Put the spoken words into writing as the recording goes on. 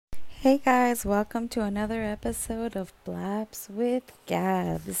Hey guys, welcome to another episode of Blabz with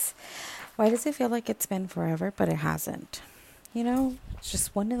Gabz. Why does it feel like it's been forever, but it hasn't? It's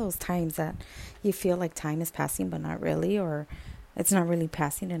just one of those times that you feel like time is passing, but not really, or it's not really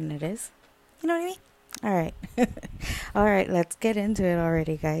passing and it is. You know what I mean? All right. All right, let's get into it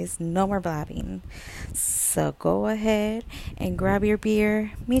already, guys. No more blabbing. So go ahead and grab your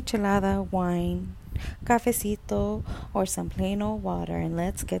beer, michelada, wine, cafecito, or some plain old water, and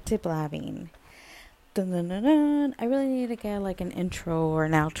let's get to blabbing. Dun, dun, dun, dun. I really need to get like an intro or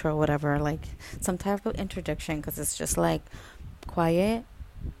an outro, whatever, like some type of introduction, because it's just like quiet,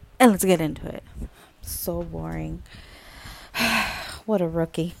 and let's get into it. So boring. What a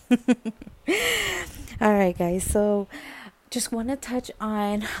rookie. All right, guys. So just want to touch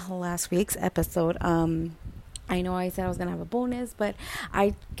on last week's episode. I know I said I was gonna have a bonus, but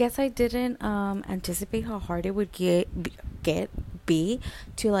I guess I didn't anticipate how hard it would be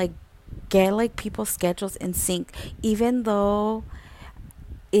to like get like people's schedules in sync, even though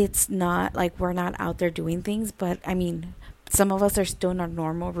it's not like we're not out there doing things. But I mean, some of us are still in our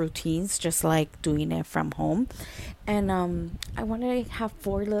normal routines, just like doing it from home. And I wanted to have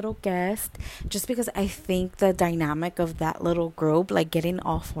 4 little guests just because I think the dynamic of that little group, like getting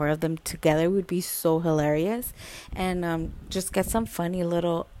all 4 of them together, would be so hilarious, and just get some funny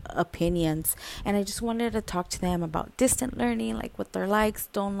little opinions. And I just wanted to talk to them about distant learning, like what their likes,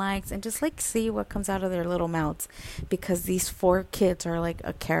 don't likes, and just like see what comes out of their little mouths, because these 4 kids are like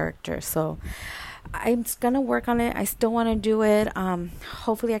a character. So I'm gonna work on it. I still want to do it.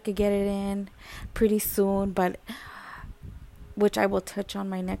 Hopefully I could get it in pretty soon, but which I will touch on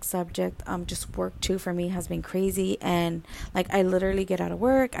my next subject. Just work too for me has been crazy, and like I literally get out of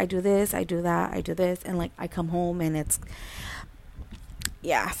work, I do this, I do that, I do this, and like I come home and it's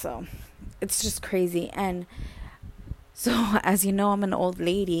so it's just crazy. And so as you know, I'm an old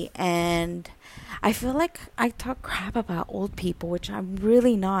lady, and I feel like I talk crap about old people, which I'm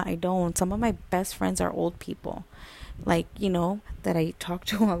really not. I don't. Some of my best friends are old people, like, that I talk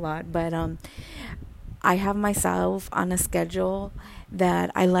to a lot. But I have myself on a schedule that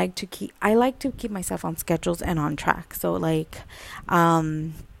I like to keep. I like to keep myself on schedules and on track. So like,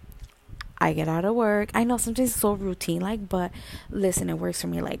 I get out of work. I know sometimes it's so routine, like, but listen, it works for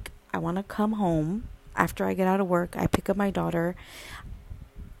me. Like, I want to come home after I get out of work. I pick up my daughter.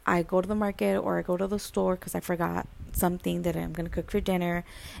 I go to the market or I go to the store because I forgot something that I'm going to cook for dinner.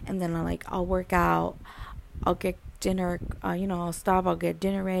 And then I'll work out. I'll get dinner, I'll stop, I'll get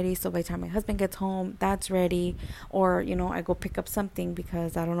dinner ready. So by the time my husband gets home, that's ready. Or, I go pick up something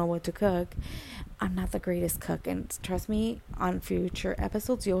because I don't know what to cook. I'm not the greatest cook. And trust me, on future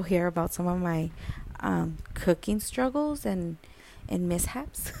episodes, you'll hear about some of my cooking struggles and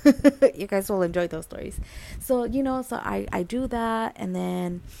mishaps. You guys will enjoy those stories. So I do that, and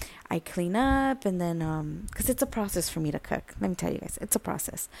then I clean up, and then because it's a process for me to cook. Let me tell you guys, it's a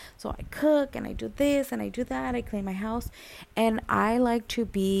process. So I cook and I do this and I do that. I clean my house, and I like to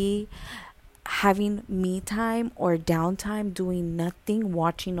be having me time or downtime doing nothing,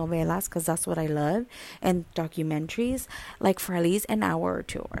 watching novelas, because that's what I love, and documentaries, like for at least an hour or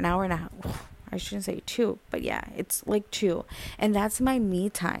two, or an hour and a half. I shouldn't say 2, but yeah, it's like 2. And that's my me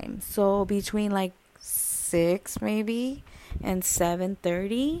time. So between like 6 maybe and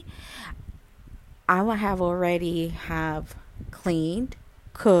 7:30, I will have already have cleaned,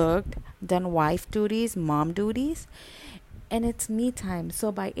 cooked, done wife duties, mom duties, and it's me time. So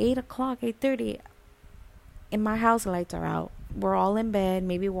by 8 o'clock, 8:30, in my house, lights are out. We're all in bed,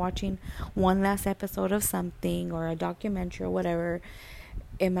 maybe watching one last episode of something or a documentary or whatever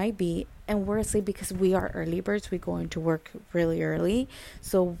it might be, and we're asleep because we are early birds. We go into work really early.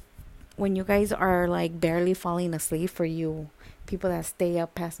 So when you guys are like barely falling asleep, for you people that stay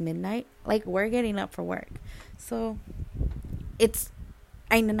up past midnight, like, we're getting up for work. So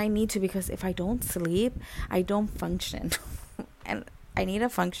I need to, because if I don't sleep, I don't function. And I need to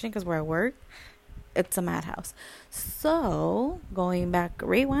function because we're at work. It's a madhouse. So going back,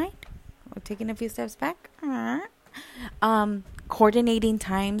 rewind, we're taking a few steps back. Coordinating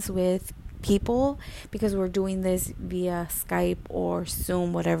times with people, because we're doing this via Skype or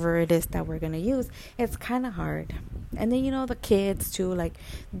Zoom, whatever it is that we're gonna use. It's kind of hard. And then the kids too, like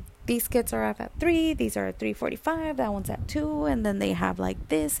these kids are up at 3, these are at 3:45, that one's at 2, and then they have like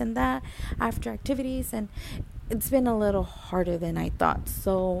this and that after activities, and it's been a little harder than I thought.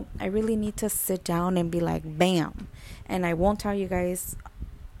 So I really need to sit down and be like, bam. And I won't tell you guys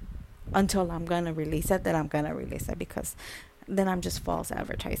until I'm gonna release it that I'm gonna release it, because then I'm just false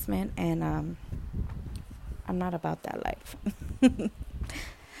advertisement, and I'm not about that life.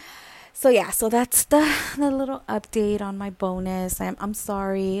 So yeah, so that's the little update on my bonus. I'm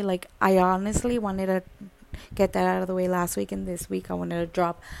sorry. Like, I honestly wanted to get that out of the way last week, and this week I wanted to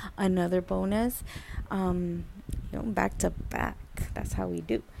drop another bonus. Back to back. That's how we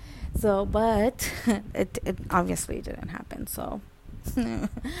do. So, but it obviously didn't happen. So,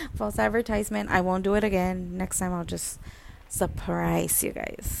 false advertisement. I won't do it again. Next time I'll just surprise you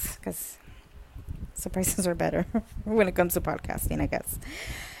guys, because surprises are better when it comes to podcasting, I guess.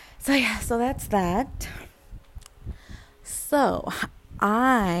 So yeah, so that's that. So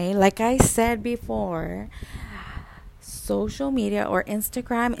like I said before, social media or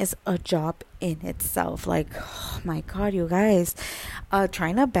Instagram is a job in itself. Like, oh my God, you guys,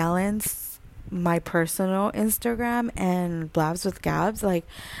 trying to balance my personal Instagram and Blabz with Gabz. Like,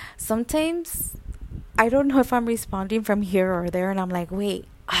 sometimes I don't know if I'm responding from here or there, and I'm like, wait,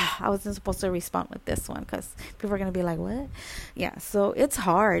 I wasn't supposed to respond with this one, because people are going to be like, what? Yeah, so it's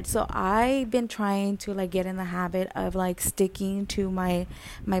hard. So I've been trying to like get in the habit of like sticking to my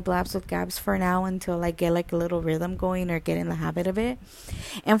Blabz with Gabz for now, until I get like a little rhythm going or get in the habit of it.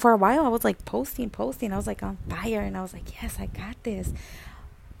 And for a while I was like posting. I was like on fire, and I was like, yes, I got this.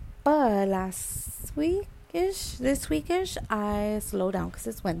 But this weekish, I slow down because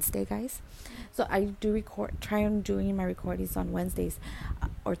it's Wednesday, guys. So I do try on doing my recordings on Wednesdays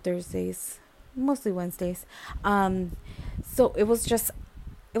or Thursdays, mostly Wednesdays. So it was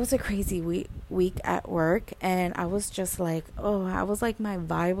a crazy week at work, and I was just like, I was like, my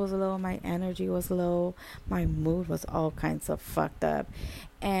vibe was low, my energy was low, my mood was all kinds of fucked up,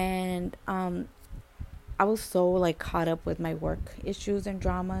 and I was so like caught up with my work issues and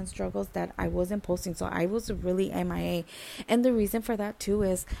drama and struggles that I wasn't posting. So I was really MIA. And the reason for that too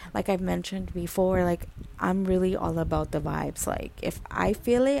is, like I've mentioned before, like I'm really all about the vibes. Like if I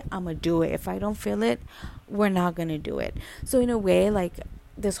feel it, I'm gonna do it. If I don't feel it, we're not gonna do it. So in a way, like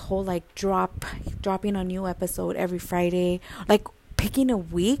this whole like dropping a new episode every Friday, like picking a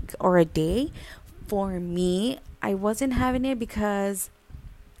week or a day, for me, I wasn't having it, because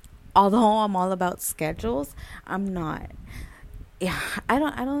although I'm all about schedules, I'm not. Yeah, I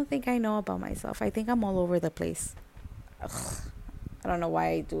don't think I know about myself. I think I'm all over the place. Ugh, I don't know why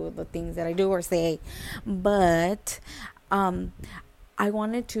I do the things that I do or say, but I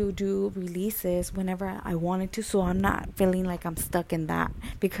wanted to do releases whenever I wanted to, so I'm not feeling like I'm stuck in that,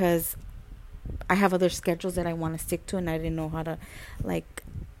 because I have other schedules that I want to stick to, and I didn't know how to like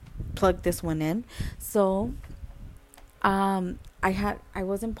plug this one in. So I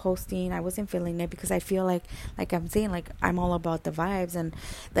wasn't posting, I wasn't feeling it, because I feel like I'm saying, like I'm all about the vibes and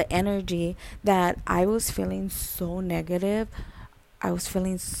the energy, that I was feeling so negative. I was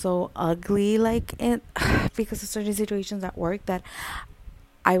feeling so ugly, like because of certain situations at work, that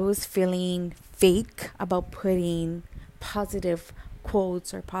I was feeling fake about putting positive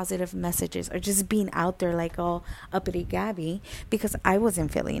quotes or positive messages, or just being out there like all uppity gabby, because I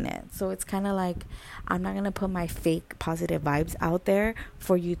wasn't feeling it. So it's kind of like, I'm not gonna put my fake positive vibes out there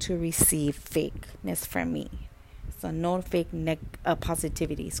for you to receive fakeness from me. So no fake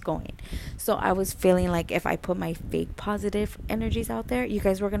positivities going. So I was feeling like if I put my fake positive energies out there, you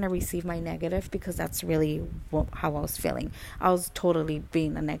guys were gonna receive my negative, because that's really how I was feeling. I was totally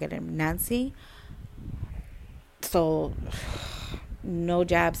being a negative Nancy. So no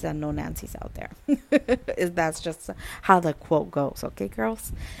Jabs and no Nancy's out there. That's just how the quote goes, okay,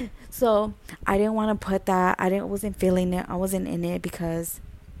 girls? So I didn't want to put that. Wasn't feeling it. I wasn't in it, because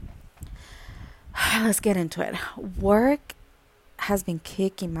let's get into it. Work has been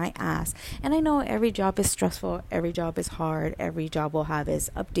kicking my ass, and I know every job is stressful, every job is hard, every job will have its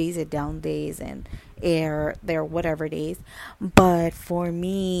up days and down days and their whatever days. But for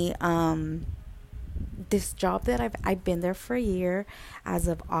me, this job that I've been there for a year, as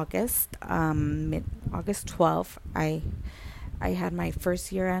of August 12th, I had my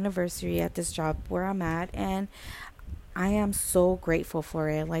first year anniversary at this job where I'm at, and I am so grateful for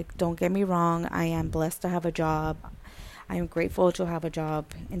it. Like, don't get me wrong, I am blessed to have a job. I am grateful to have a job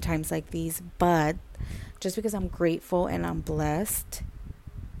in times like these, but just because I'm grateful and I'm blessed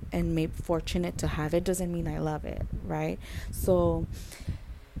and maybe fortunate to have it doesn't mean I love it, right? So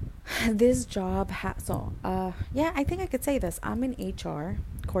this job I think I could say this. I'm an HR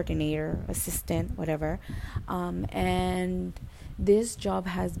coordinator, assistant, whatever, and this job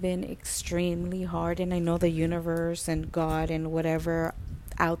has been extremely hard, and I know the universe and God and whatever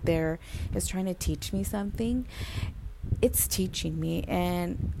out there is trying to teach me something. It's teaching me,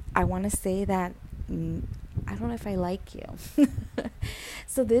 and I want to say that I don't know if I like you.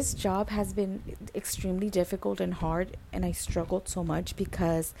 So this job has been extremely difficult and hard, and I struggled so much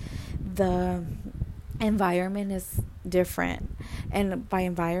because environment is different. And by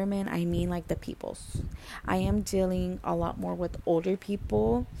environment, I mean like the peoples. I am dealing a lot more with older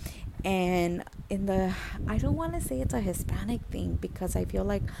people. And I don't want to say it's a Hispanic thing, because I feel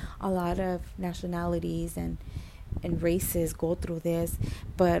like a lot of nationalities and races go through this,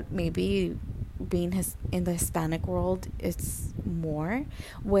 but maybe being in the Hispanic world, it's more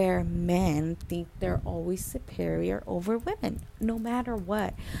where men think they're always superior over women, no matter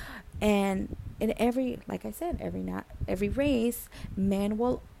what. And in every, like I said, every race, men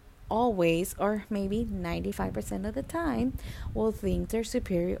will always, or maybe 95% of the time, will think they're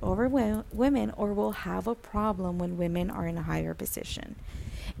superior over women, or will have a problem when women are in a higher position.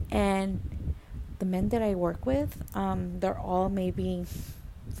 And the men that I work with, they're all maybe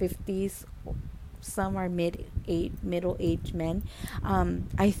 50s. Some are middle-aged men.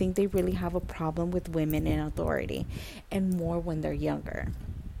 I think they really have a problem with women in authority, and more when they're younger.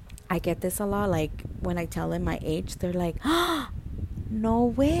 I get this a lot. Like when I tell them my age, they're like, "Oh, no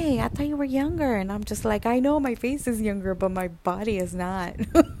way! I thought you were younger." And I'm just like, I know my face is younger, but my body is not.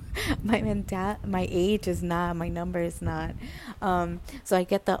 My age is not. My number is not. So I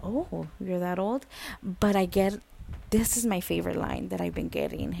get the, "Oh, you're that old," but I get, this is my favorite line that I've been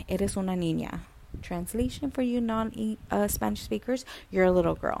getting. Eres una niña. Translation for you non-Spanish speakers: you're a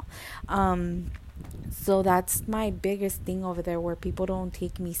little girl. So that's my biggest thing over there, where people don't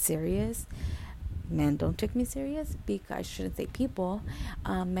take me serious. Men don't take me serious because, I shouldn't say people,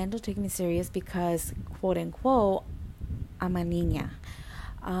 men don't take me serious because, quote unquote, I'm a niña.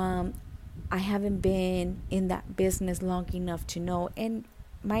 I haven't been in that business long enough to know. And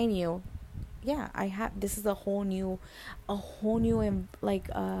mind you, yeah, I have. This is a whole new,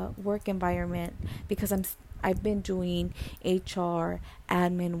 work environment, because I've been doing HR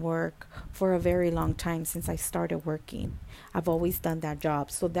admin work for a very long time, since I started working. I've always done that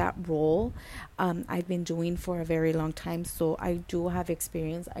job. So that role, I've been doing for a very long time. So I do have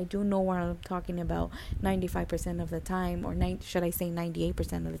experience. I do know what I'm talking about 95% of the time, or should I say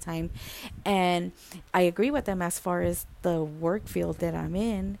 98% of the time. And I agree with them as far as the work field that I'm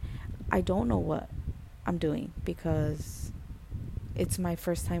in. I don't know what I'm doing, because it's my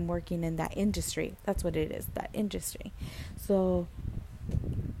first time working in that industry. That's what it is, that industry. So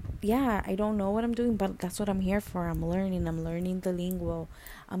yeah, I don't know what I'm doing, but that's what I'm here for. I'm learning the lingo.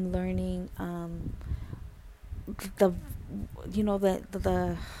 I'm learning the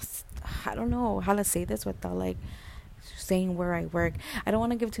the I don't know how to say this without like saying where I work. I don't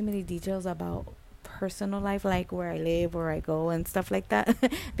want to give too many details about personal life, like where I live, where I go, and stuff like that,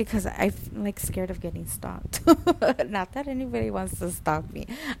 because I'm like scared of getting stalked. Not that anybody wants to stalk me.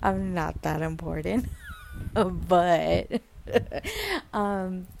 I'm not that important. But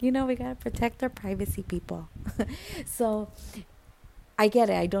we gotta protect our privacy, people. So I get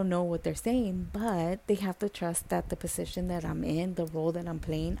it. I don't know what they're saying, but they have to trust that the position that I'm in, the role that I'm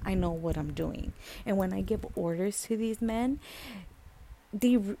playing, I know what I'm doing. And when I give orders to these men,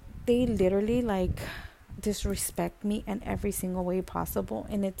 they literally like disrespect me in every single way possible,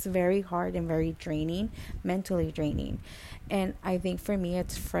 and it's very hard and very draining, mentally draining. And I think for me,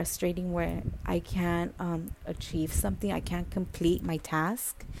 it's frustrating where I can't achieve something, I can't complete my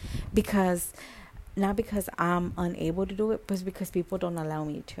task, because not because I'm unable to do it, but because people don't allow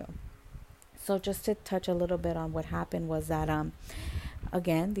me to. So just to touch a little bit on what happened was that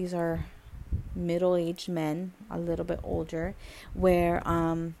again, these are middle-aged men, a little bit older, where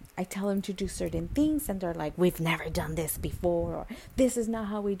I tell them to do certain things, and they're like, "We've never done this before," or "This is not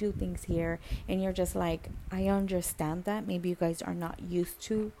how we do things here." And you're just like, I understand that maybe you guys are not used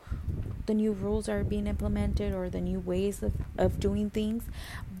to the new rules are being implemented, or the new ways of doing things,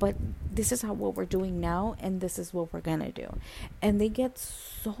 but this is what we're doing now, and this is what we're gonna do. And they get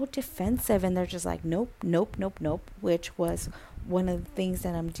so defensive, and they're just like, "Nope, nope, nope, nope," which was one of the things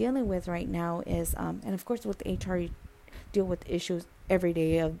that I'm dealing with right now. Is and of course with HR, you deal with issues every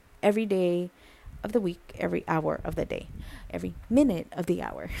day of the week, every hour of the day, every minute of the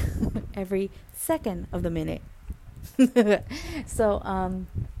hour, every second of the minute. So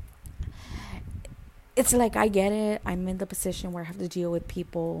it's like, I get it. I'm in the position where I have to deal with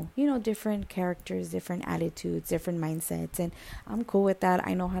people, different characters, different attitudes, different mindsets, and I'm cool with that.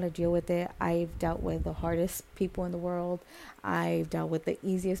 I know how to deal with it. I've dealt with the hardest people in the world. I've dealt with the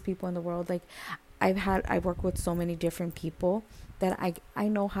easiest people in the world. Like I work with so many different people that I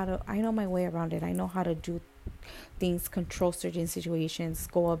know my way around it. I know how to do things, control certain situations,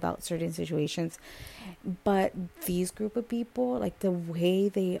 go about certain situations. But these group of people, like the way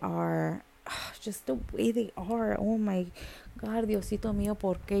they are, just the way they are, oh my God, Diosito mío,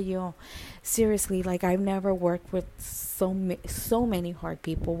 ¿por qué yo? Seriously, like I've never worked with so many hard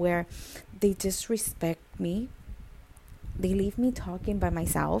people, where they disrespect me. They leave me talking by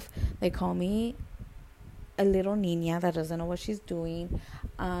myself. They call me a little niña that doesn't know what she's doing.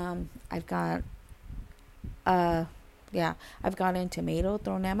 I've got I've gotten tomato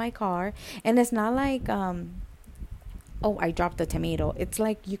thrown at my car, and it's not like oh, I dropped the tomato. It's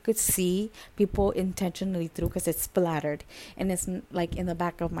like you could see people intentionally threw because it's splattered, and it's like in the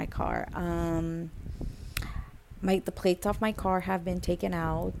back of my car. The plates off my car have been taken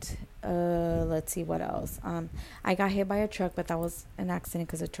out. Let's see what else. I got hit by a truck, but that was an accident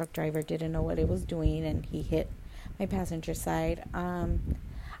because the truck driver didn't know what it was doing, and he hit my passenger side.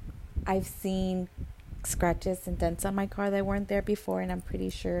 I've seen scratches and dents on my car that weren't there before, and I'm pretty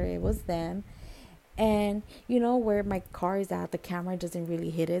sure it was them. And you know where my car is at, the camera doesn't really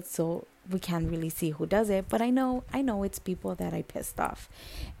hit it, so we can't really see who does it. But I know it's people that I pissed off,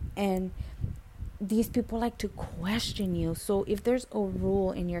 and these people like to question you. So if there's a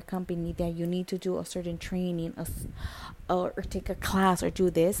rule in your company that you need to do a certain training, or take a class, or do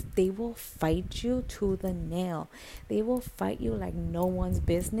this, they will fight you to the nail. They will fight you like no one's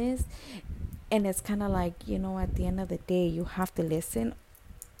business. And it's kind of like, at the end of the day, you have to listen,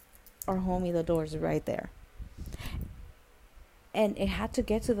 or homie, the door's right there. And it had to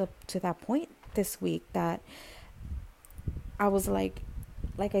get to that point this week that I was like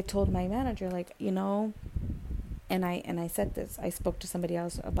I told my manager, and I said this, I spoke to somebody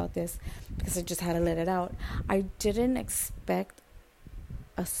else about this because I just had to let it out. I didn't expect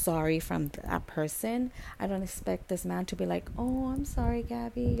a sorry from that person. I don't expect this man to be like, oh, I'm sorry,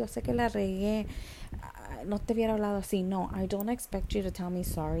 Gabby, yo sé que la regué, no te hubiera hablado así. No, I don't expect you to tell me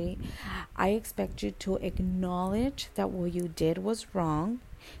sorry. I expect you to acknowledge that what you did was wrong,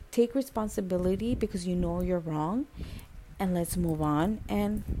 take responsibility because you know you're wrong, and let's move on,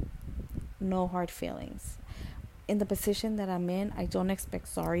 and no hard feelings. In the position that I'm in, I don't expect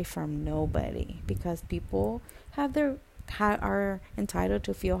sorry from nobody, because people are entitled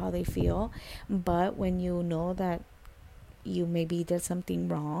to feel how they feel. But when you know that you maybe did something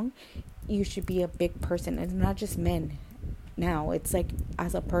wrong, you should be a big person. It's not just men now, it's like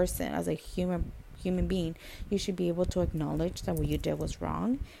as a person, as a human being, you should be able to acknowledge that what you did was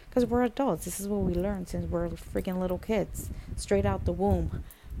wrong, because we're adults. This is what we learn since we're freaking little kids, straight out the womb.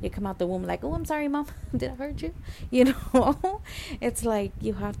 You come out the womb like, oh, I'm sorry, mom, did I hurt you? It's like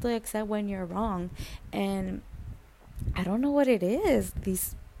you have to accept when you're wrong. And I don't know what it is.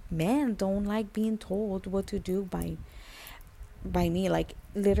 These men don't like being told what to do by me. Like,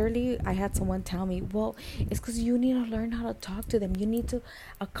 literally, I had someone tell me, well, it's because you need to learn how to talk to them. You need to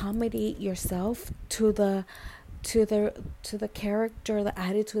accommodate yourself to the character, the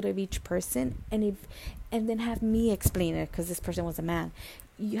attitude of each person, and then have me explain it, because this person was a man.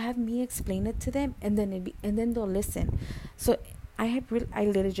 You have me explain it to them, and then they'll listen. So I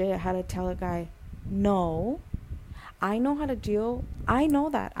literally had to tell a guy, no, I know how to deal. I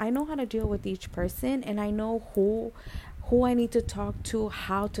know how to deal with each person, and I know who I need to talk to,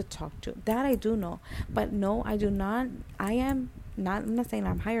 how to talk to. That I do know. But no, I do not. I'm not saying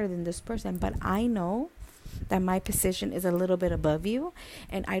I'm higher than this person, but I know that my position is a little bit above you,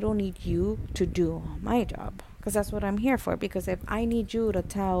 and I don't need you to do my job, because that's what I'm here for. Because if I need you to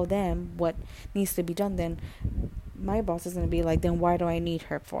tell them what needs to be done, then my boss is going to be like, then why do I need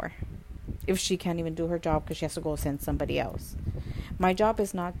her for, if she can't even do her job because she has to go send somebody else? My job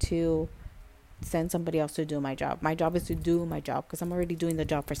is not to send somebody else to do my job. My job is to do my job, because I'm already doing the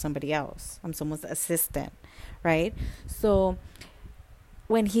job for somebody else. I'm someone's assistant, right? So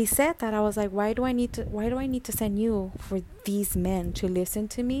when he said that, I was like, why do I need to send you for these men to listen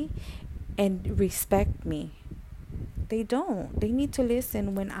to me and respect me? They don't. They need to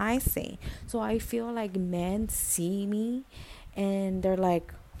listen when I say. So I feel like men see me and they're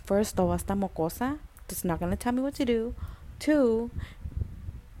like, first, esta mocosa, just not going to tell me what to do. 2,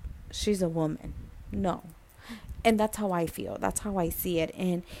 she's a woman. No. And that's how I feel. That's how I see it.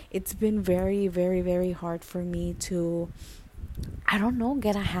 And it's been very, very, very hard for me to, I don't know,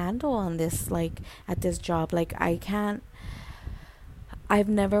 get a handle on this, like, at this job. Like, I've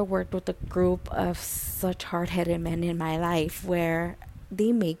never worked with a group of such hard-headed men in my life where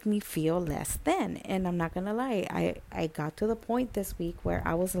they make me feel less than. And I'm not gonna lie, I got to the point this week where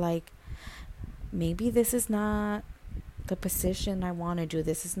I was like, maybe this is not the position I want to do.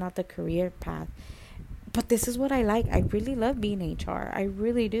 This is not the career path. But this is what I like. I really love being HR. I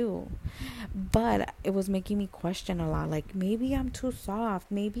really do. But it was making me question a lot. Like, maybe I'm too soft.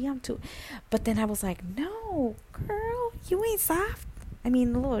 Maybe I'm too... But then I was like, no, girl, you ain't soft. I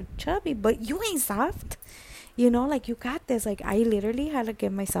mean, a little chubby, but you ain't soft. Like, you got this. Like, I literally had to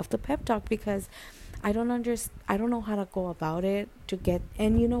give myself the pep talk, because I don't know how to go about it to get.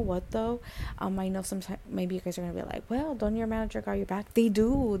 And you know what though, I know sometimes maybe you guys are gonna be like, well, don't your manager got your back? They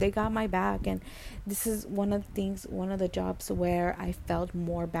do. They got my back. And this is one of the things, one of the jobs where I felt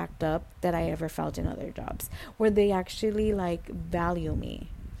more backed up that I ever felt in other jobs, where they actually like value me.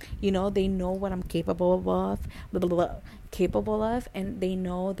 They know what I'm capable of, blah, blah, blah, capable of, and they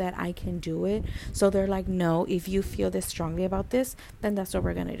know that I can do it. So they're like, no, if you feel this strongly about this, then that's what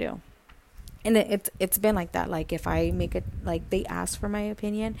we're gonna do. And it's been like that. Like if I make it, like they ask for my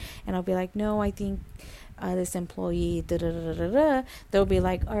opinion, and I'll be like, no, I think this employee, da da da da da. They'll be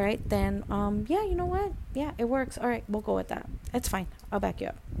like, all right, then, yeah, you know what? Yeah, it works. All right, we'll go with that. It's fine. I'll back you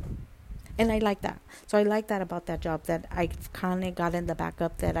up. And I like that. So I like that about that job, that I've kind of gotten the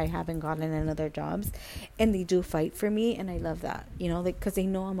backup that I haven't gotten in other jobs. And they do fight for me, and I love that. Because they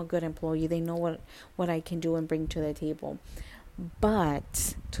know I'm a good employee. They know what I can do and bring to the table.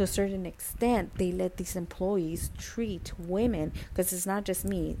 But to a certain extent, they let these employees treat women, because it's not just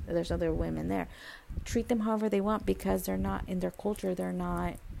me, there's other women there, treat them however they want, because they're not, in their culture, they're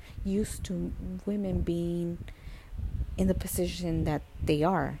not used to women being in the position that they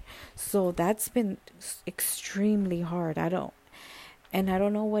are. So that's been extremely hard. I don't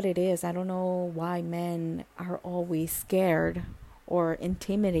know what it is. I don't know why men are always scared or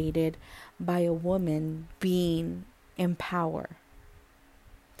intimidated by a woman being in power.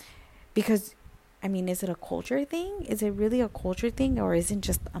 Because is it a culture thing? Is it really a culture thing, or is it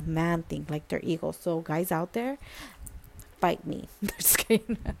just a man thing, like their ego? So guys out there, fight me. Just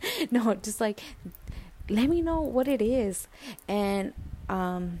kidding. No, just like, let me know what it is. And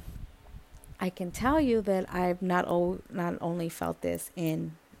I can tell you that I've not only felt this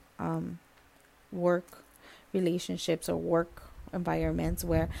in work relationships or work environments,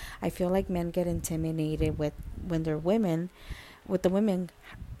 where I feel like men get intimidated when they're women, with the women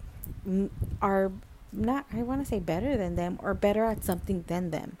are not, I want to say, better than them, or better at something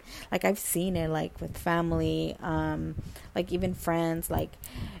than them. Like I've seen it, like with family, like even friends, like,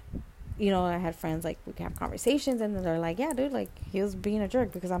 I had friends, like, we have conversations, and then they're like, yeah, dude, like, he was being a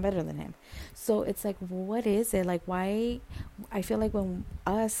jerk because I'm better than him. So it's like, what is it? Like, why? I feel like when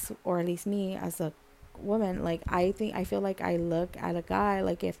us, or at least me as a woman, like, I feel like I look at a guy,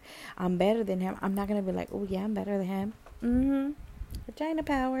 like, if I'm better than him, I'm not going to be like, oh, yeah, I'm better than him. Vagina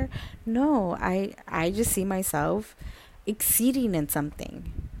power. No, I just see myself exceeding in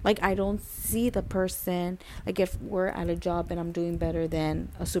something. Like, I don't see the person, like, if we're at a job and I'm doing better than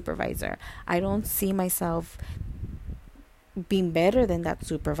a supervisor, I don't see myself being better than that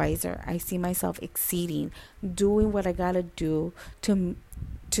supervisor. I see myself exceeding, doing what I gotta do to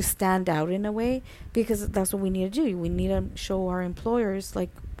stand out in a way, because that's what we need to do. We need to show our employers, like,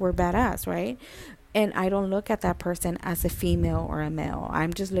 we're badass, right? And I don't look at that person as a female or a male.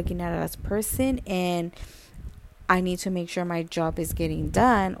 I'm just looking at it as a person, and I need to make sure my job is getting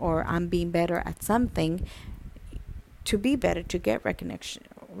done, or I'm being better at something to be better, to get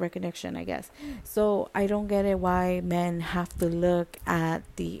recognition, I guess. So I don't get it why men have to look at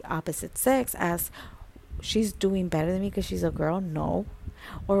the opposite sex as, she's doing better than me because she's a girl. No.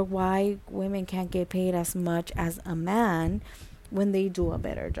 Or why women can't get paid as much as a man when they do a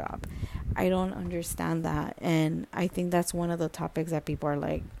better job. I don't understand that. And I think that's one of the topics that people are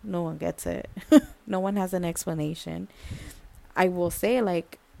like, no one gets it. No one has an explanation. I will say,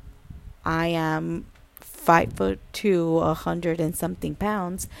 like, I am 5'2", 100 and something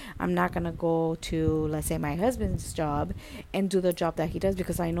pounds. I'm not gonna go to, let's say, my husband's job and do the job that he does,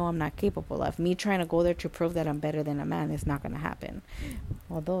 because I know I'm not capable of. Me trying to go there to prove that I'm better than a man is not gonna happen.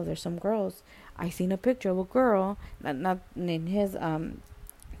 Although there's some girls, I seen a picture of a girl, not in his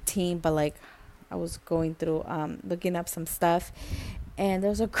team, but like, I was going through looking up some stuff, and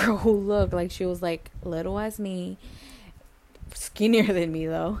there's a girl who looked like she was like little as me, skinnier than me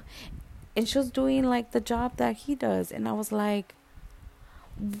though, and she was doing like the job that he does. And I was like,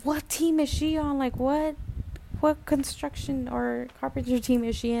 what team is she on? Like, what construction or carpenter team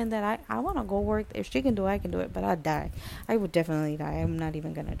is she in that I want to go work? If she can do it, I can do it, but I'd die. I would definitely die. I'm not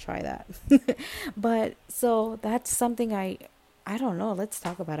even gonna try that. But so that's something I don't know. Let's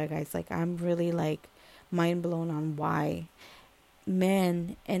talk about it, guys. Like, I'm really like mind blown on why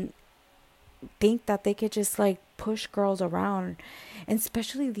men and think that they could just like push girls around, and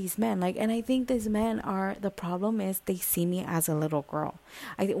especially these men. Like, and I think these men are, the problem is they see me as a little girl.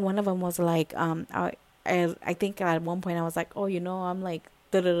 I think one of them was like, I think at one point I was like, oh, I'm like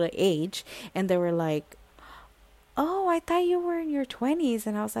the age, and they were like, oh, I thought you were in your 20s,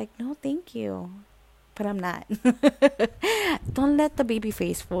 and I was like, no, thank you, but I'm not. Don't let the baby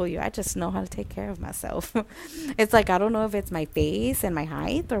face fool you. I just know how to take care of myself. It's like, I don't know if it's my face and my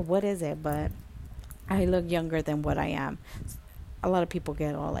height or what is it, but I look younger than what I am. A lot of people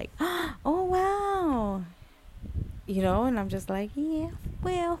get all like, oh, wow. And I'm just like, yeah,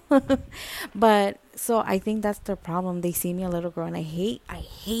 well. But so I think that's the problem. They see me a little girl, and I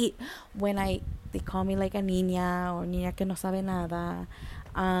hate when they call me like a niña or niña que no sabe nada.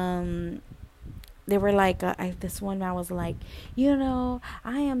 They were like, this one man was like, I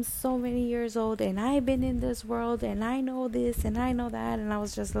am so many years old, and I've been in this world, and I know this, and I know that. And I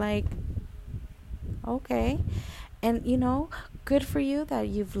was just like, okay. And, good for you that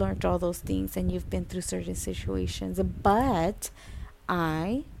you've learned all those things and you've been through certain situations. But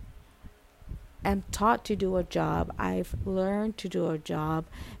I am taught to do a job. I've learned to do a job.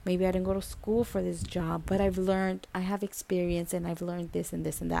 Maybe I didn't go to school for this job, but I have experience, and I've learned this and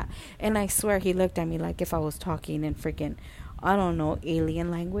this and that. And I swear he looked at me like if I was talking in freaking, I don't know,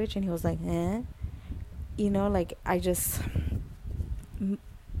 alien language. And he was like, eh? Like I just,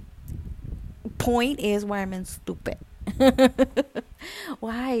 point is why I'm in stupid.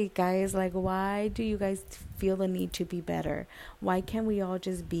 Why, guys? Like, why do you guys feel the need to be better? Why can't we all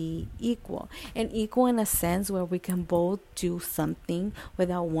just be equal? And equal in a sense where we can both do something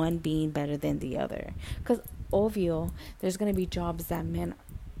without one being better than the other. Because, obvio, there's going to be jobs that men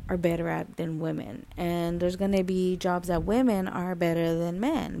are better at than women. And there's going to be jobs that women are better than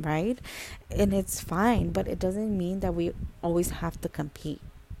men, right? And it's fine, but it doesn't mean that we always have to compete.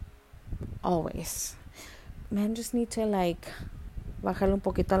 Always. Men just need to like bajarle un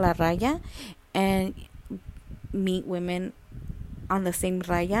poquito a la raya and meet women on the same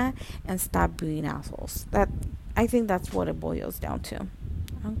raya and stop being assholes. I think that's what it boils down to.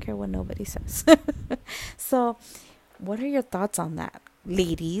 I don't care what nobody says. So what are your thoughts on that?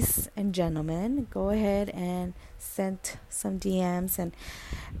 Ladies and gentlemen, go ahead and send some DMs and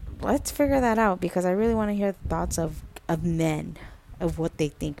let's figure that out, because I really want to hear the thoughts of men, of what they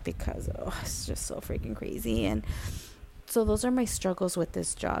think, because it's just so freaking crazy. And so those are my struggles with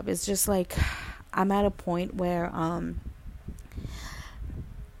this job. It's just like I'm at a point where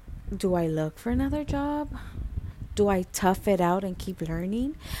do I look for another job? Do I tough it out and keep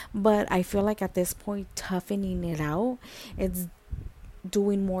learning? But I feel like at this point, toughening it out, it's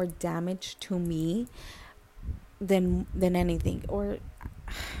doing more damage to me than anything. Or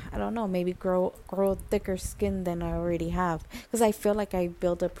I don't know, maybe grow thicker skin than I already have, because I feel like I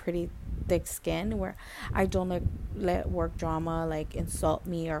built a pretty thick skin where I don't let work drama like insult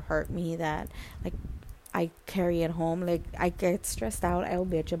me or hurt me, that like I carry it home. Like I get stressed out, I'll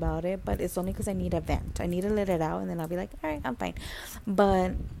bitch about it, but it's only because I need a vent. I need to let it out, and then I'll be like, all right, I'm fine.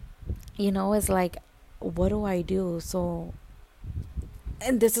 But it's like, what do I do? So,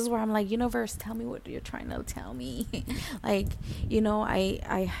 and this is where I'm like, universe, tell me what you're trying to tell me. Like,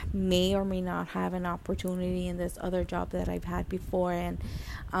 I may or may not have an opportunity in this other job that I've had before, and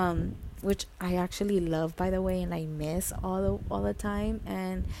which I actually love, by the way, and I miss all the time.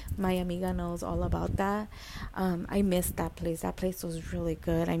 And my amiga knows all about that. I miss that place. That place was really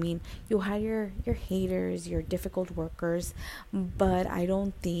good. I mean, you had your haters, your difficult workers, but I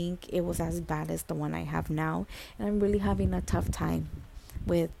don't think it was as bad as the one I have now. And I'm really having a tough time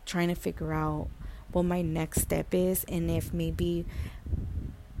with trying to figure out what my next step is, and if maybe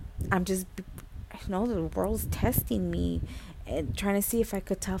I'm just, the world's testing me and trying to see if I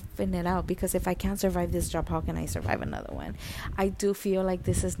could toughen it out, because if I can't survive this job, how can I survive another one? I do feel like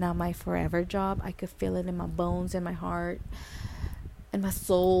this is not my forever job. I could feel it in my bones, in my heart, in my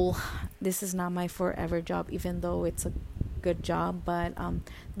soul. This is not my forever job, even though it's a good job. But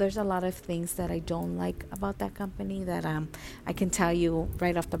there's a lot of things that I don't like about that company that I can tell you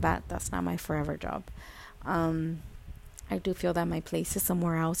right off the bat, that's not my forever job. I do feel that my place is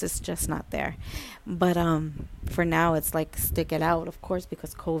somewhere else. It's just not there. But for now, it's like stick it out, of course,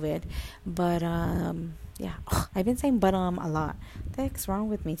 because COVID. But yeah, I've been saying but a lot. What the heck's wrong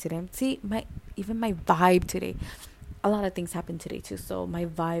with me today? See, my vibe today. A lot of things happened today too, so my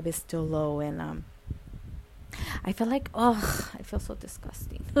vibe is still low, and I feel like, I feel so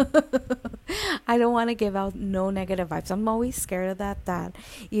disgusting. I don't want to give out no negative vibes. I'm always scared of that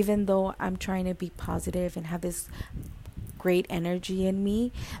even though I'm trying to be positive and have this great energy in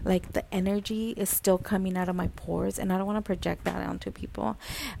me, like the energy is still coming out of my pores, and I don't want to project that onto people.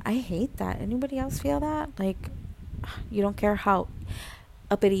 I hate that. Anybody else feel that? Like, you don't care how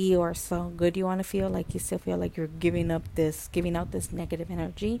uppity or so good you want to feel, like you still feel like you're giving out this negative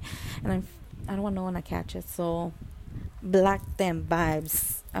energy, and I don't want no one to catch it. So block them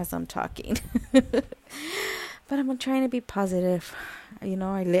vibes as I'm talking. But I'm trying to be positive. I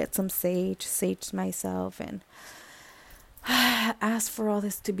lit some sage myself, and ask for all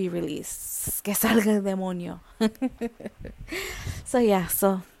this to be released. Que salga el demonio.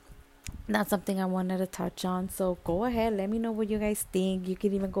 So That's something I wanted to touch on. So go ahead, let me know what you guys think. You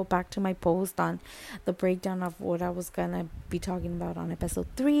can even go back to my post on the breakdown of what I was gonna be talking about on episode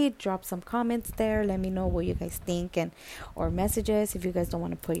 3. Drop some comments there. Let me know what you guys think, and or messages if you guys don't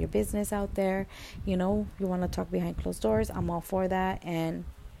want to put your business out there. You want to talk behind closed doors. I'm all for that. And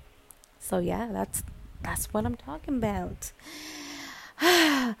so yeah, that's what I'm talking about.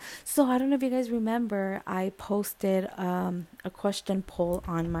 So I don't know if you guys remember, I posted a question poll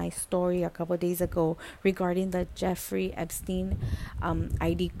on my story a couple of days ago regarding the Jeffrey Epstein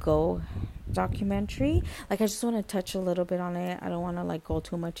ID Go documentary. Like, I just want to touch a little bit on it. I don't want to like go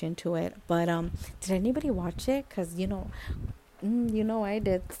too much into it, but did anybody watch it? Because I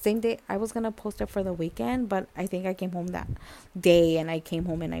did. Same day, I was gonna post it for the weekend, but I think I came home that day, and I came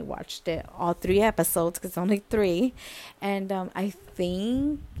home and I watched it, all 3 episodes, because only 3. And I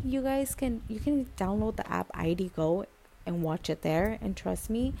think you can download the app ID Go and watch it there. And trust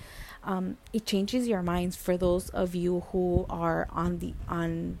me, it changes your minds for those of you who are on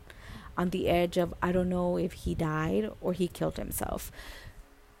the edge of, I don't know if he died or he killed himself.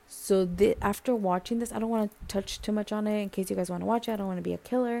 So after watching this, I don't want to touch too much on it in case you guys want to watch it. I don't want to be a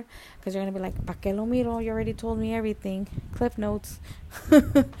killer, because you're going to be like, ¿Pa qué lo miro? You already told me everything. Cliff notes.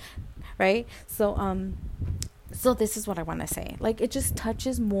 Right? So this is what I want to say. Like, it just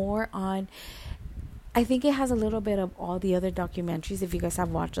touches more on, I think it has a little bit of all the other documentaries. If you guys have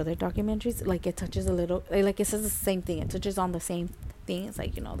watched other documentaries, like, it touches a little, like, it says the same thing. It touches on the same things,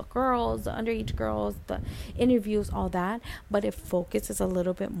 like, the girls, the underage girls, the interviews, all that. But it focuses a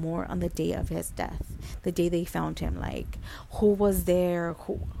little bit more on the day of his death, the day they found him. Like, who was there?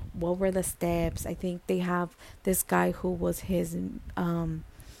 What were the steps? I think they have this guy who was his,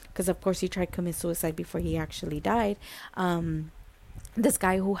 because of course he tried to commit suicide before he actually died. This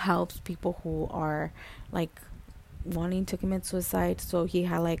guy who helps people who are like wanting to commit suicide. So he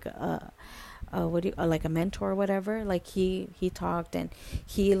had like like a mentor or whatever. Like he talked, and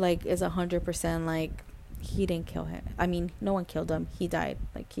he like is 100% like he didn't kill him. I mean, no one killed him. He died.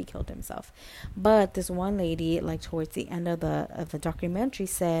 Like, he killed himself. But this one lady, like towards the end of the documentary,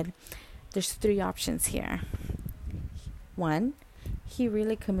 said there's 3 options here. 1, he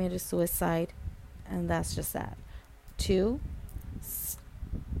really committed suicide, and that's just that. 2,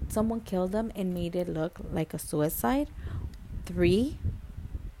 someone killed him and made it look like a suicide. 3,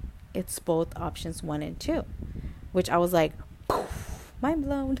 it's both options 1 and 2, which I was like, poof, mind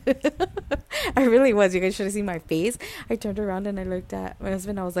blown. I really was. You guys should have seen my face. I turned around and I looked at my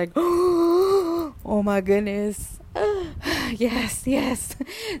husband. I was like, oh my goodness. Yes.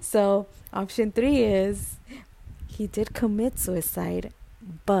 So option 3 is he did commit suicide,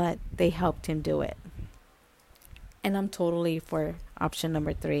 but they helped him do it. And I'm totally for option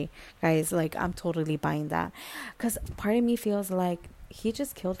number 3, guys. Like, I'm totally buying that, because part of me feels like he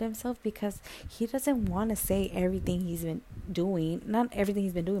just killed himself because he doesn't want to say everything he's been doing. Not everything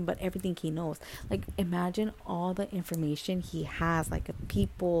he's been doing, but everything he knows. Like, imagine all the information he has, like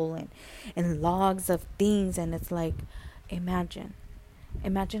people and logs of things. And it's like, imagine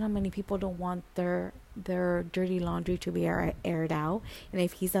how many people don't want their dirty laundry to be aired out. And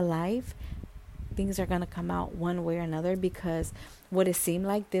if he's alive, things are gonna come out one way or another, because what it seemed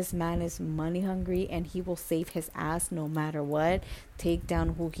like, this man is money hungry, and he will save his ass no matter what, take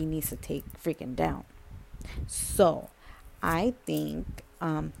down who he needs to take freaking down. So I think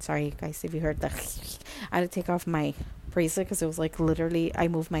sorry guys if you heard that. I had to take off my bracelet because it was like literally I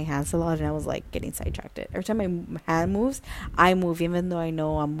moved my hands a lot and I was like getting sidetracked. Every time my hand moves, I move, even though I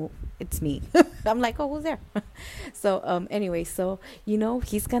know it's me. I'm like, oh, who's there? So anyway, so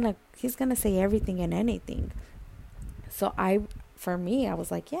he's gonna say everything and anything. So for me, I was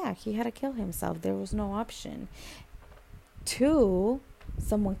like, yeah, he had to kill himself. There was no option. 2,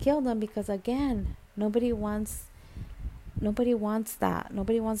 someone killed him, because again, nobody wants that.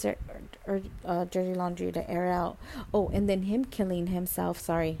 Nobody wants their dirty laundry to air out. Oh, and then him killing himself.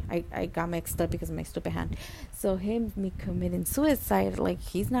 Sorry, I got mixed up because of my stupid hand. So me committing suicide, like,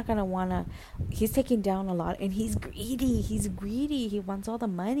 he's not gonna wanna. He's taking down a lot, and he's greedy. He wants all the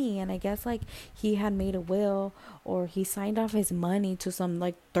money, and I guess like he had made a will, or he signed off his money to some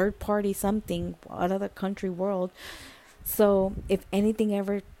like third party something out of the country world. So if anything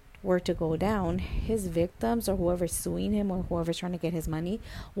ever were to go down, his victims or whoever's suing him or whoever's trying to get his money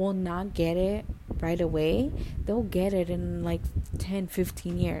will not get it right away. They'll get it in like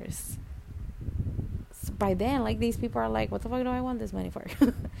 10-15 years. So by then, like, these people are like, what the fuck do I want this money for?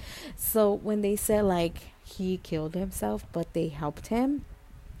 So when they said like he killed himself but they helped him,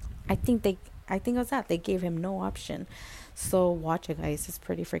 I think it was that they gave him no option. So watch it, guys. It's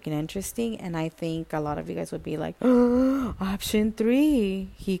pretty freaking interesting, and I think a lot of you guys would be like, oh, option 3,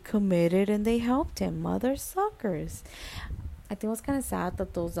 he committed and they helped him. Mother suckers. I think it was kind of sad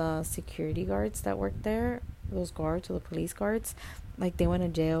that those security guards that worked there, those guards or the police guards, like they went to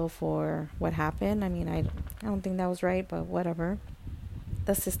jail for what happened. I mean, I don't think that was right, but whatever.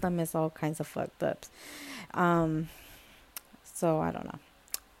 The system is all kinds of fucked up. So I don't know.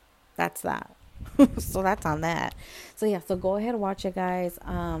 That's that. So that's on that. So yeah, so go ahead and watch it, guys.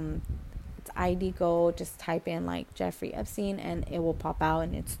 It's ID Go. Just type in like Jeffrey Epstein and it will pop out,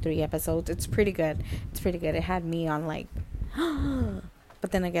 and it's 3 episodes. It's pretty good. It had me on like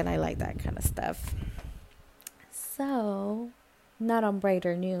but then again, I like that kind of stuff. So, not on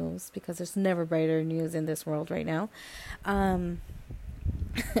brighter news, because there's never brighter news in this world right now. I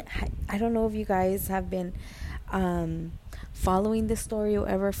don't know if you guys have been following this story or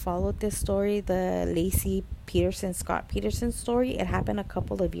ever followed this story, the Scott Peterson story. It happened a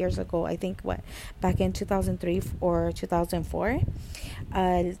couple of years ago. I think back in 2003 or 2004.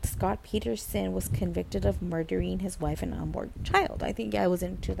 Scott Peterson was convicted of murdering his wife and unborn child. I think it was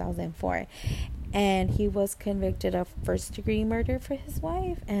in 2004. And he was convicted of first-degree murder for his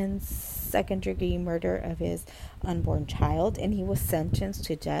wife and second-degree murder of his unborn child. And he was sentenced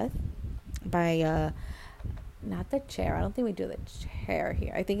to death by not the chair. I don't think we do the chair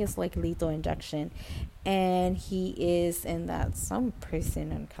here. I think it's like lethal injection. And he is in some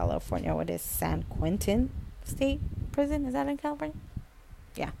prison in California. What is San Quentin State Prison? Is that in California?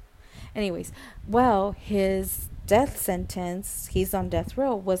 Yeah. Anyways, well, his death sentence, he's on death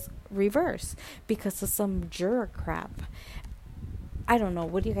row, was reversed because of some juror crap. I don't know.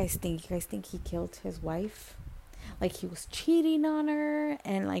 What do you guys think? You guys think he killed his wife? Like he was cheating on her,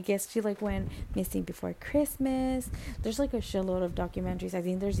 and I guess she like went missing before Christmas. There's like a shitload of documentaries. I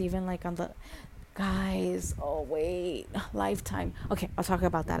think there's even like on the guys. Oh wait, Lifetime. Okay, I'll talk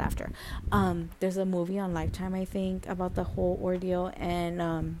about that after. There's a movie on Lifetime, I think, about the whole ordeal,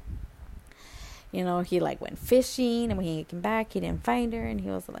 and he like went fishing, and when he came back, he didn't find her, and he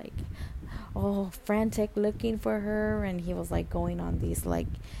was like, oh, frantic looking for her, and he was like going on these like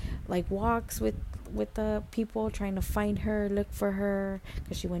walks with the people trying to find her, look for her,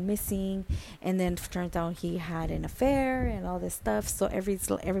 because she went missing. And then turns out he had an affair and all this stuff. So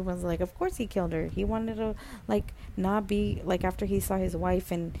everyone's like, of course he killed her. He wanted to like not be like, after he saw his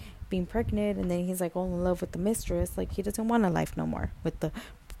wife and being pregnant, and then he's like all in love with the mistress, like he doesn't want a life no more with the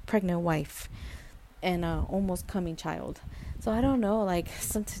pregnant wife and almost coming child. So I don't know, like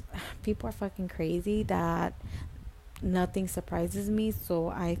some people are fucking crazy that nothing surprises me. So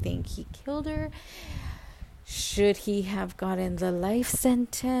I think he killed her. Should he have gotten the life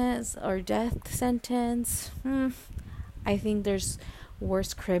sentence or death sentence? I think there's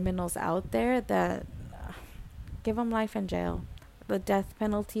worse criminals out there that give them life in jail. The death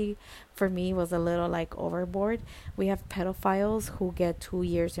penalty for me was a little like overboard. We have pedophiles who get 2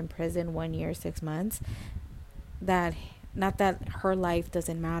 years in prison, 1 year, 6 months. That, not that her life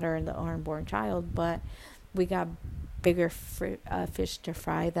doesn't matter in the unborn child, but we got bigger fish to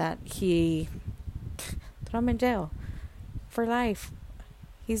fry, that he throw him in jail for life.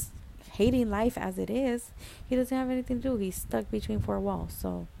 He's hating life as it is. He doesn't have anything to do. He's stuck between 4 walls.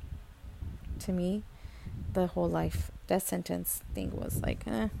 So to me, the whole life death sentence thing was like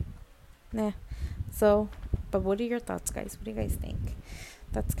nah. So, but what are your thoughts, guys? What do you guys think?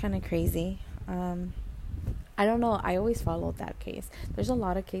 That's kind of crazy. I don't know. I always followed that case. There's a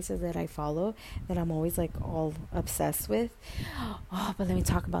lot of cases that I follow that I'm always like all obsessed with. Oh, but let me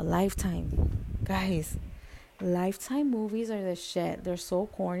talk about Lifetime. Guys, Lifetime movies are the shit. They're so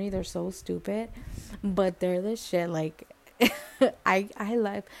corny. They're so stupid. But they're the shit. Like, I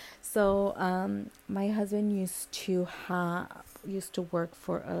love. So, my husband used to work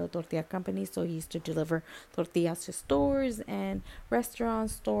for a tortilla company, so he used to deliver tortillas to stores and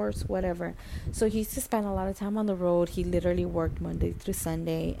restaurants, stores, whatever. So he used to spend a lot of time on the road. He literally worked Monday through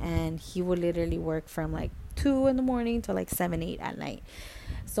Sunday, and he would literally work from like 2 in the morning to like 7, 8 at night.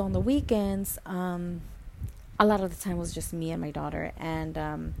 So on the weekends, a lot of the time was just me and my daughter,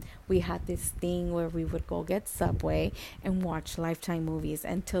 and we had this thing where we would go get Subway and watch Lifetime movies.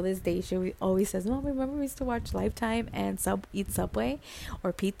 And till this day, she always says, Mom, remember we used to watch Lifetime and eat Subway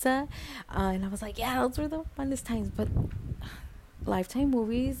or pizza? And I was like, yeah, those were the funnest times. But Lifetime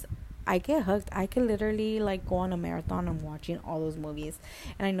movies, I get hooked. I could literally like go on a marathon and watching all those movies,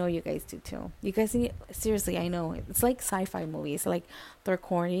 and I know you guys do too. You guys seriously, I know it's like sci-fi movies. Like, they're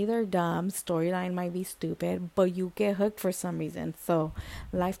corny, they're dumb, storyline might be stupid, but you get hooked for some reason. So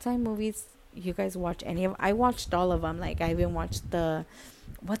Lifetime movies, you guys watch any of? I watched all of them. Like, I even watched the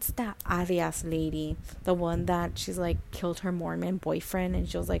what's that Arias lady? The one that she's like killed her Mormon boyfriend and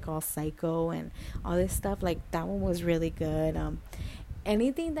she was like all psycho and all this stuff. Like that one was really good.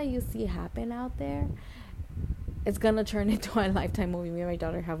 Anything that you see happen out there, it's gonna turn into a Lifetime movie. Me and my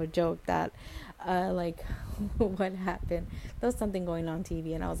daughter have a joke that like what happened, there was something going on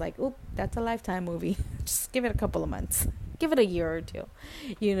TV and I was like, oop, that's a Lifetime movie. Just give it a couple of months, give it a year or two,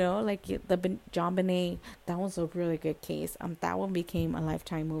 like the John Bonet, that was a really good case. That one became a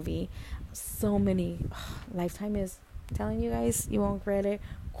Lifetime movie. So many Lifetime is, I'm telling you guys, you won't regret it.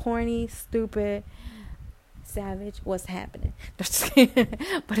 Corny, stupid, savage, what's happening?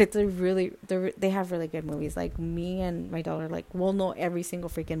 But it's a really, they have really good movies. Like me and my daughter, like, we'll know every single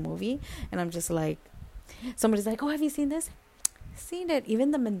freaking movie, and I'm just like, somebody's like, oh, have you seen this? Seen it.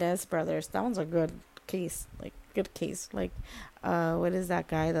 Even the Mendez brothers, that one's a good case. Like good case. Like what is that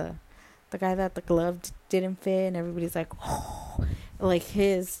guy, the guy that the glove didn't fit and everybody's like, oh, like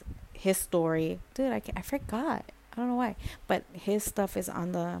his story, dude. I forgot, I don't know why, but his stuff is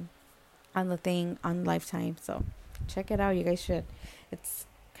on the thing on Lifetime, so check it out, you guys should. It's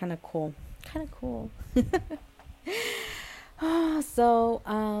kind of cool. So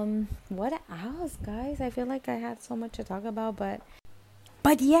what else, guys? I feel like I had so much to talk about, but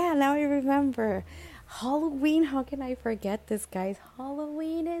yeah, now I remember Halloween. How can I forget this, guys?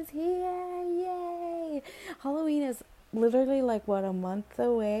 Halloween is here. Yay. Halloween is literally like what, a month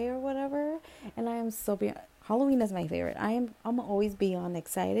away or whatever, and I am so Halloween is my favorite. I'm always beyond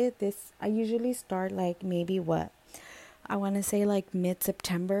excited. I usually start like maybe I want to say like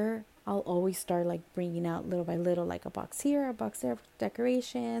mid-September. I'll always start like bringing out little by little, like a box here, a box there,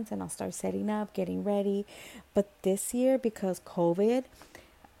 decorations, and I'll start setting up, getting ready. But this year, because COVID,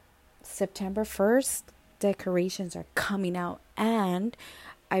 September 1st, decorations are coming out, and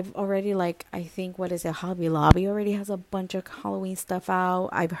I've already, like, I think, what is it, Hobby Lobby already has a bunch of Halloween stuff out.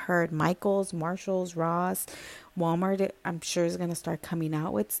 I've heard Michael's, Marshall's, Ross, Walmart, I'm sure is going to start coming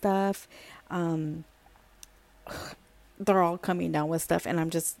out with stuff. They're all coming down with stuff, and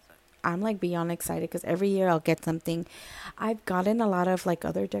I'm like beyond excited because every year I'll get something. I've gotten a lot of like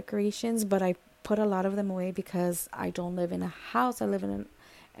other decorations, but I put a lot of them away because I don't live in a house. I live in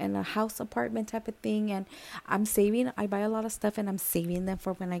a house apartment type of thing, and I'm saving. I buy a lot of stuff and I'm saving them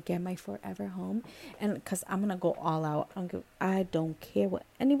for when I get my forever home, and because I'm gonna go all out. I don't care what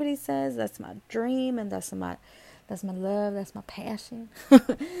anybody says. That's my dream, and that's my love, that's my passion.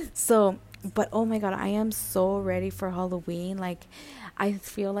 So, but oh my god, I am so ready for Halloween. Like, I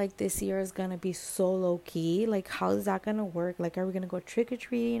feel like this year is gonna be so low key. Like, how is that gonna work? Like, are we gonna go trick or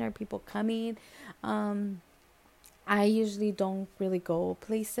treating? Are people coming? I usually don't really go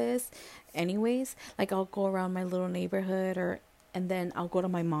places anyways. Like, I'll go around my little neighborhood, and then I'll go to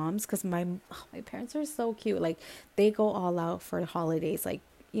my mom's because my parents are so cute. Like, they go all out for the holidays. Like,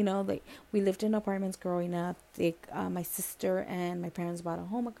 like, we lived in apartments growing up. My sister and my parents bought a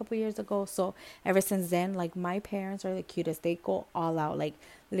home a couple years ago. So ever since then, like, my parents are the cutest. They go all out. Like,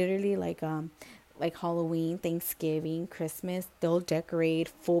 literally, like Halloween, Thanksgiving, Christmas, they'll decorate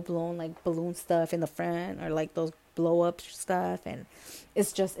full blown like balloon stuff in the front, or like those blow up stuff, and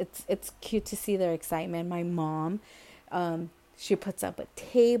it's just it's cute to see their excitement. My mom, she puts up a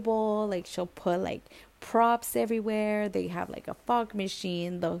table, like she'll put like props everywhere. They have like a fog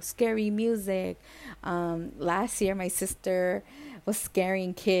machine, the scary music. Last year my sister was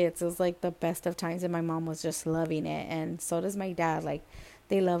scaring kids. It was like the best of times, and my mom was just loving it, and so does my dad. Like,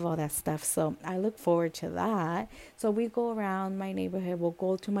 they love all that stuff, so I look forward to that. So we go around my neighborhood. We'll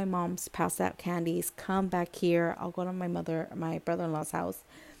go to my mom's, pass out candies, come back here. I'll go to my brother-in-law's house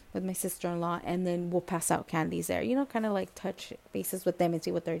with my sister-in-law, and then we'll pass out candies there, kind of like touch bases with them and see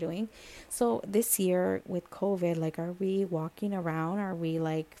what they're doing. So this year with COVID, like, are we walking around? Are we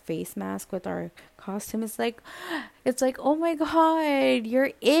like face mask with our costume? It's like, oh my god,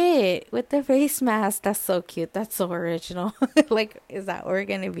 you're it with the face mask. That's so cute. That's so original. Like, is that what we're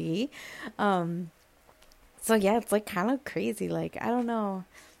gonna be? So yeah, it's like kind of crazy. Like, I don't know.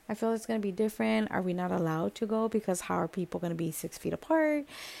 I feel it's going to be different. Are we not allowed to go? Because how are people going to be 6 feet apart?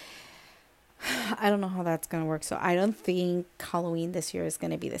 I don't know how that's going to work. So I don't think Halloween this year is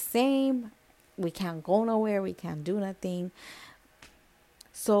going to be the same. We can't go nowhere. We can't do nothing.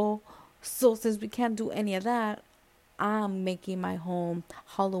 So since we can't do any of that, I'm making my home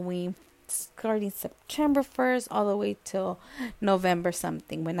Halloween starting September 1st all the way till November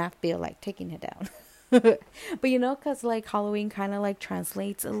something, when I feel like taking it down. But because like Halloween kind of like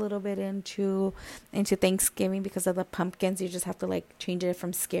translates a little bit into Thanksgiving because of the pumpkins. You just have to like change it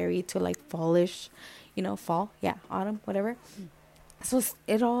from scary to like fallish, fall, yeah, autumn, whatever. So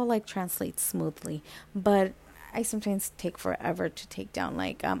it all like translates smoothly. But I sometimes take forever to take down.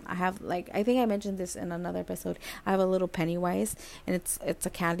 Like I have, like, I think I mentioned this in another episode. I have a little Pennywise, and it's a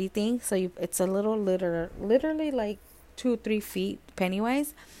candy thing. So it's a little literally like 2-3 feet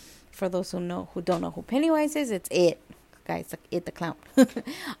Pennywise. For those who don't know who Pennywise is, it's it, guys, like it the clown.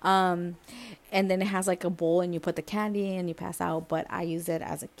 And then it has like a bowl, and you put the candy and you pass out. But I use it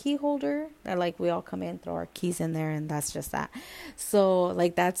as a key holder. That, like, we all come in, throw our keys in there, and that's just that. So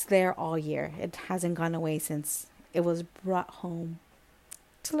like that's there all year. It hasn't gone away since it was brought home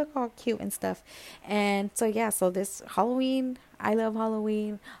to look all cute and stuff. And so yeah, so this Halloween, I love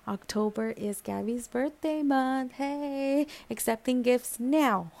Halloween. October is Gabby's birthday month. Hey, accepting gifts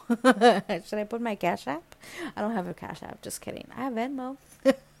now. Should I put my Cash App? I don't have a Cash App, just kidding. I have Venmo.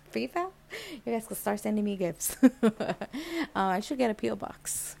 PayPal. You guys can start sending me gifts. I should get a PO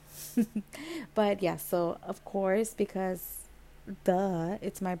box. But yeah, so of course, because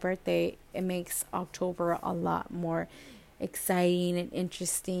it's my birthday, it makes October a lot more exciting and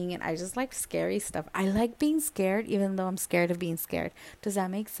interesting. And I just like scary stuff. I like being scared, even though I'm scared of being scared. Does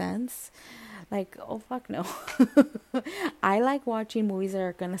that make sense? Like, oh fuck no. I like watching movies that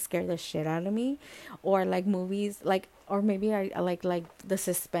are gonna scare the shit out of me, or like movies like, or maybe I like the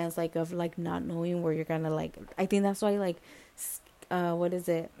suspense, like, of like not knowing where you're gonna, like, I think that's why, like, what is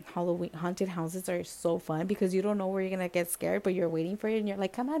it, Halloween haunted houses are so fun, because you don't know where you're gonna get scared, but you're waiting for it, and you're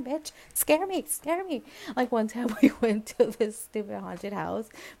like, come on bitch, scare me. Like, one time we went to this stupid haunted house.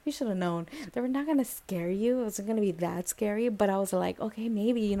 We should have known they were not gonna scare you. It wasn't gonna be that scary, but I was like, okay,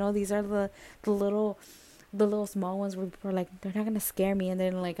 maybe, these are the little small ones where people are like, they're not gonna scare me, and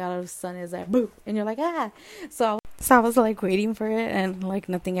then like out of the sun is like boo, and you're like, ah. So I was like waiting for it, and like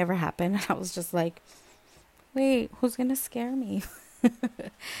nothing ever happened. I was just like, wait, who's gonna scare me?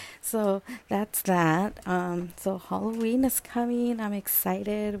 So that's that. So Halloween is coming. I'm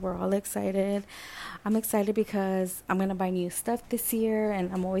excited. We're all excited. I'm excited because I'm gonna buy new stuff this year,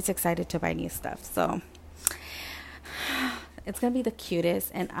 and I'm always excited to buy new stuff. So it's gonna be the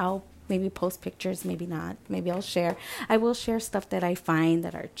cutest, and I'll maybe post pictures, maybe not. Maybe I will share stuff that I find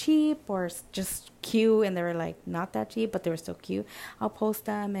that are cheap or just cute, and they were like not that cheap, but they were so cute. I'll post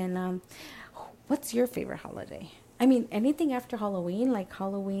them. And what's your favorite holiday? I mean, anything after Halloween, like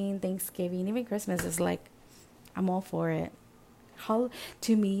Halloween, Thanksgiving, even Christmas, is like, I'm all for it.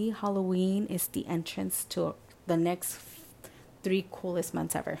 To me, Halloween is the entrance to the next 3 coolest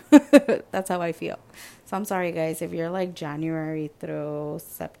months ever. That's how I feel. So I'm sorry, guys, if you're like January through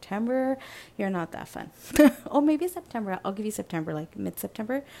September, you're not that fun. Or maybe September. I'll give you September, like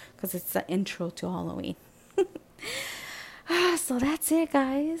mid-September, because it's the intro to Halloween. So that's it,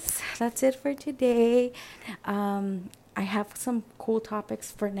 guys. That's it for today. I have some cool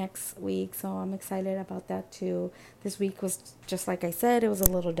topics for next week, so I'm excited about that too. This week was, just like I said, it was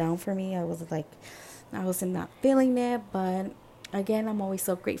a little down for me. I wasn't not feeling it, but again, I'm always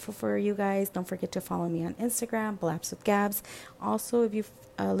so grateful for you guys. Don't forget to follow me on Instagram, Blabz With Gabz. Also, if you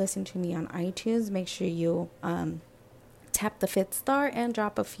listen to me on iTunes, make sure you tap the 5th star and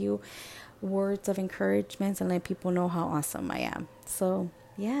drop a few words of encouragement and let people know how awesome I am. So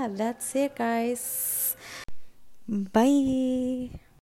yeah, that's it, guys. Bye.